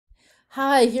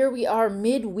Hi, here we are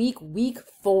midweek, week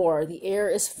 4. The air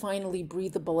is finally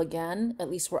breathable again, at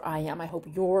least where I am. I hope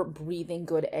you're breathing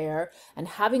good air and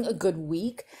having a good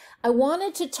week. I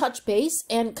wanted to touch base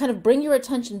and kind of bring your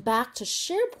attention back to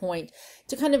SharePoint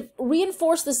to kind of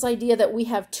reinforce this idea that we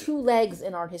have two legs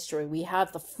in art history. We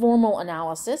have the formal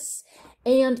analysis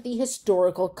and the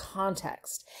historical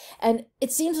context. And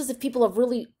it seems as if people have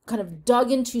really kind of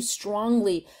dug into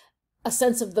strongly a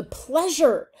sense of the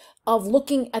pleasure of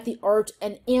looking at the art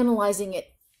and analyzing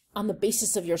it on the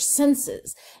basis of your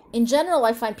senses. In general,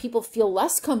 I find people feel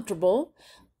less comfortable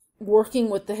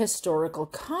working with the historical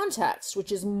context,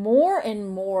 which is more and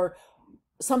more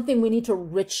something we need to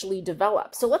richly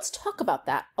develop. So let's talk about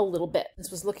that a little bit.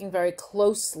 This was looking very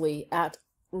closely at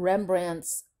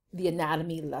Rembrandt's The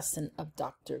Anatomy Lesson of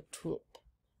Dr. Tulp.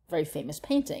 Very famous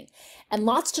painting, and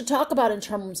lots to talk about in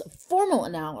terms of formal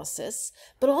analysis,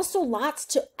 but also lots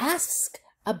to ask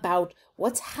about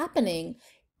what's happening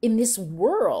in this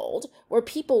world where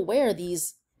people wear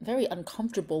these very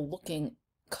uncomfortable looking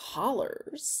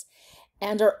collars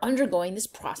and are undergoing this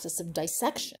process of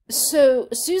dissection. So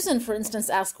Susan, for instance,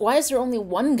 asked, why is there only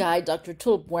one guy, Dr.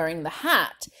 Tulp, wearing the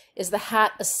hat? Is the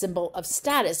hat a symbol of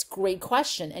status? Great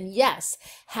question. And yes,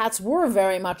 hats were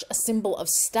very much a symbol of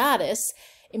status,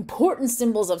 important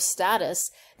symbols of status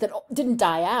that didn't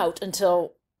die out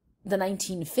until the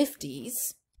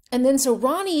 1950s. And then so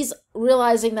Ronnie's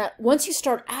realizing that once you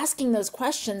start asking those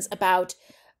questions about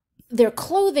their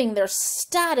clothing, their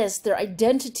status, their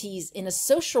identities in a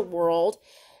social world,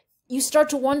 you start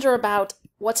to wonder about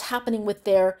what's happening with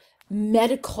their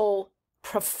medical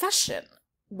profession.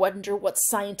 Wonder what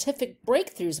scientific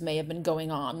breakthroughs may have been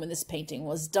going on when this painting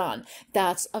was done.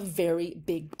 That's a very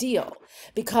big deal,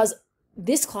 because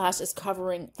this class is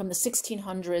covering from the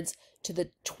 1600s to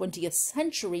the 20th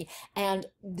century and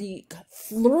the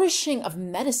flourishing of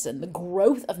medicine, the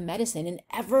growth of medicine in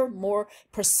ever more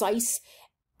precise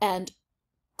and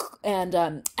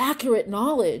accurate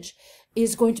knowledge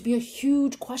is going to be a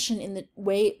huge question in the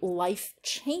way life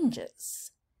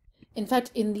changes. In fact,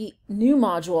 in the new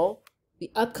module,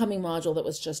 the upcoming module that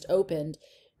was just opened,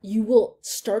 you will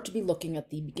start to be looking at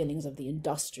the beginnings of the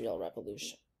Industrial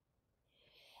Revolution.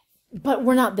 But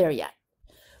we're not there yet.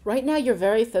 Right now, you're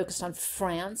very focused on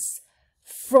France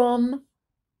from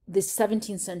the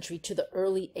 17th century to the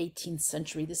early 18th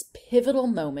century, this pivotal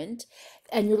moment.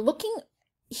 And you're looking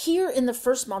here in the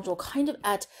first module kind of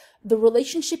at the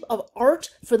relationship of art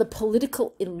for the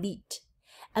political elite.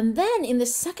 And then in the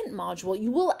second module, you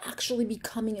will actually be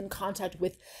coming in contact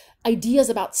with ideas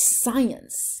about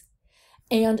science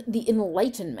and the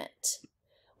Enlightenment,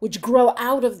 which grow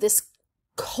out of this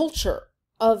culture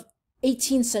of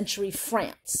 18th century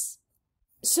France.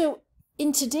 So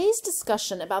in today's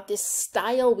discussion about this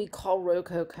style we call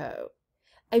Rococo,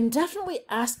 I'm definitely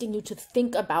asking you to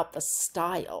think about the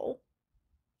style,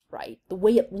 right? The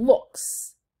way it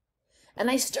looks.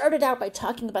 And I started out by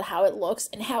talking about how it looks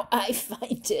and how I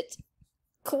find it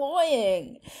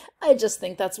cloying. I just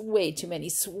think that's way too many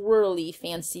swirly,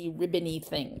 fancy, ribbony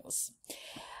things.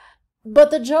 But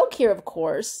the joke here, of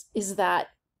course, is that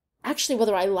actually,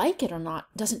 whether I like it or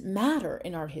not doesn't matter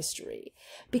in art history,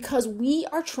 because we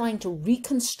are trying to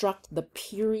reconstruct the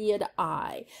period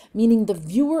I, meaning the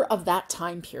viewer of that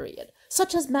time period,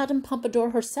 such as Madame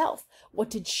Pompadour herself. What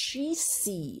did she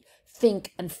see,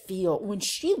 think, and feel when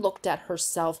she looked at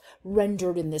herself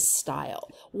rendered in this style?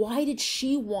 Why did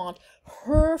she want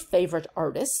her favorite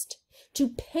artist to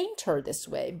paint her this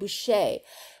way? Boucher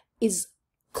is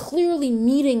clearly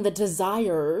meeting the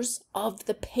desires of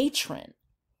the patron,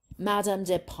 Madame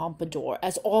de Pompadour,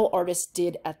 as all artists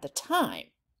did at the time.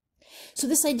 So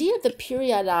this idea of the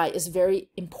period I is very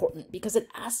important because it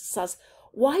asks us,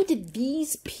 why did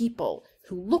these people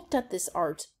who looked at this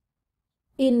art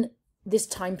in this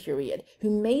time period, who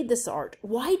made this art,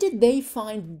 why did they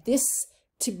find this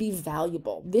to be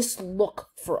valuable, this look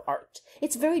for art?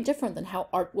 It's very different than how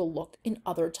art will look in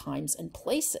other times and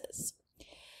places.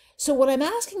 So what I'm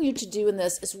asking you to do in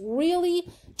this is really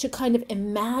to kind of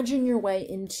imagine your way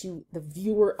into the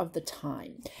viewer of the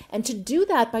time. And to do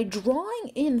that by drawing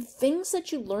in things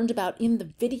that you learned about in the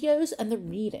videos and the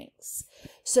readings.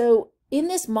 So in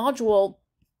this module,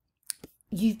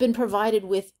 you've been provided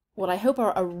with what I hope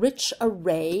are a rich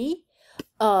array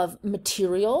of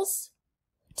materials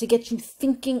to get you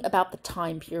thinking about the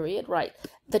time period, right?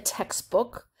 The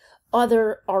textbook,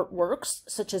 other artworks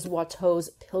such as Watteau's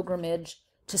Pilgrimage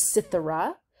to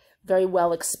Cythera, very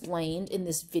well explained in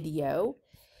this video,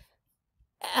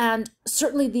 and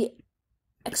certainly the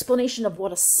explanation of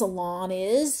what a salon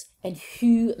is and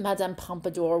who Madame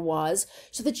Pompadour was,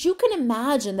 so that you can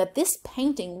imagine that this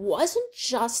painting wasn't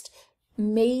just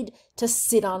made to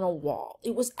sit on a wall.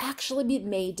 It was actually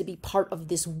made to be part of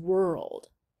this world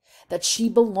that she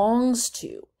belongs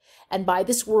to. And by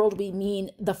this world, we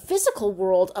mean the physical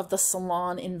world of the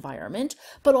salon environment,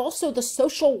 but also the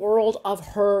social world of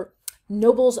her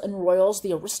nobles and royals,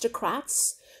 the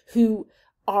aristocrats, who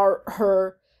are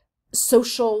her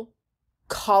social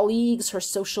colleagues, her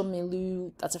social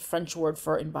milieu, that's a French word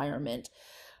for environment,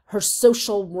 her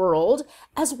social world,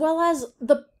 as well as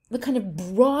the kind of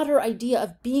broader idea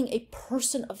of being a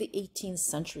person of the 18th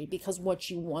century. Because what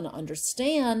you want to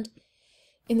understand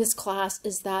in this class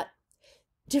is that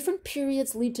different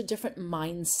periods lead to different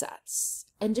mindsets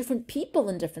and different people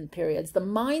in different periods. The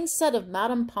mindset of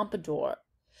Madame Pompadour,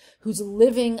 who's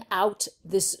living out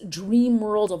this dream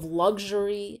world of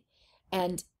luxury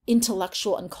and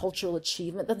intellectual and cultural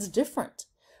achievement, that's different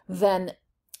than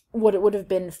what it would have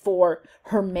been for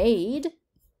her maid,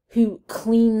 who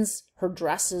cleans her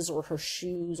dresses or her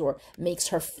shoes or makes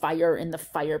her fire in the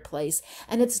fireplace.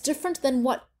 And it's different than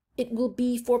what it will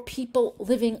be for people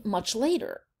living much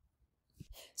later.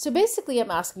 So basically,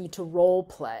 I'm asking you to role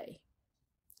play,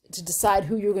 to decide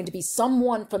who you're going to be,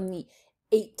 someone from the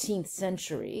 18th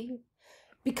century,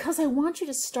 because I want you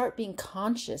to start being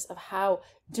conscious of how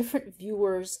different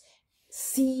viewers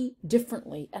see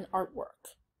differently an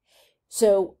artwork.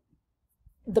 So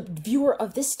the viewer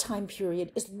of this time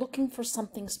period is looking for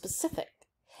something specific.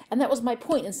 And that was my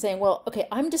point in saying, well, okay,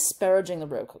 I'm disparaging the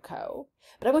Rococo,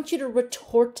 but I want you to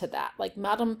retort to that. Like,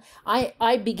 Madam,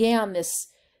 I began this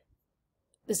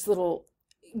little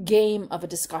game of a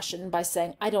discussion by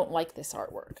saying, I don't like this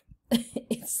artwork.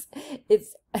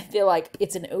 I feel like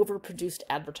it's an overproduced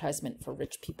advertisement for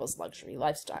rich people's luxury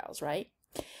lifestyles, right?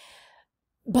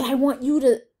 But I want you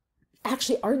to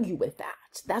actually argue with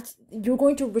that. You're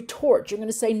going to retort. You're going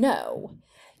to say, no,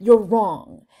 you're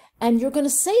wrong. And you're going to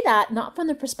say that not from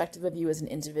the perspective of you as an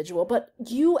individual, but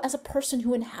you as a person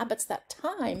who inhabits that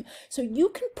time. So you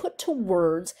can put to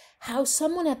words how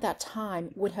someone at that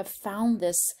time would have found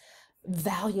this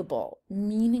valuable,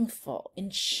 meaningful,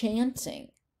 enchanting,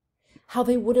 how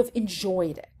they would have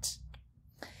enjoyed it.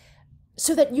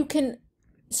 So that you can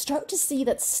start to see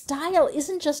that style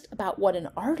isn't just about what an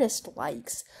artist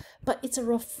likes, but it's a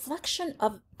reflection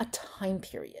of a time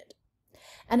period.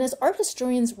 And as art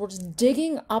historians, we're just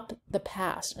digging up the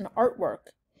past. An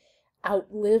artwork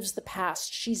outlives the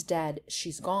past. She's dead,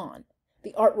 she's gone.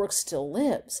 The artwork still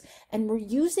lives. And we're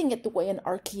using it the way an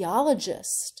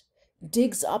archaeologist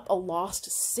digs up a lost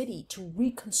city to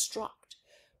reconstruct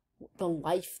the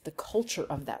life, the culture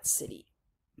of that city.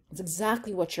 It's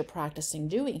exactly what you're practicing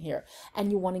doing here. And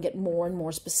you want to get more and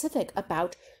more specific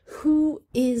about who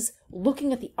is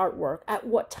looking at the artwork at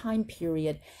what time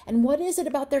period, and what is it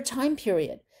about their time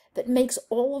period that makes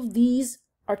all of these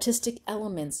artistic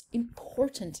elements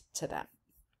important to them.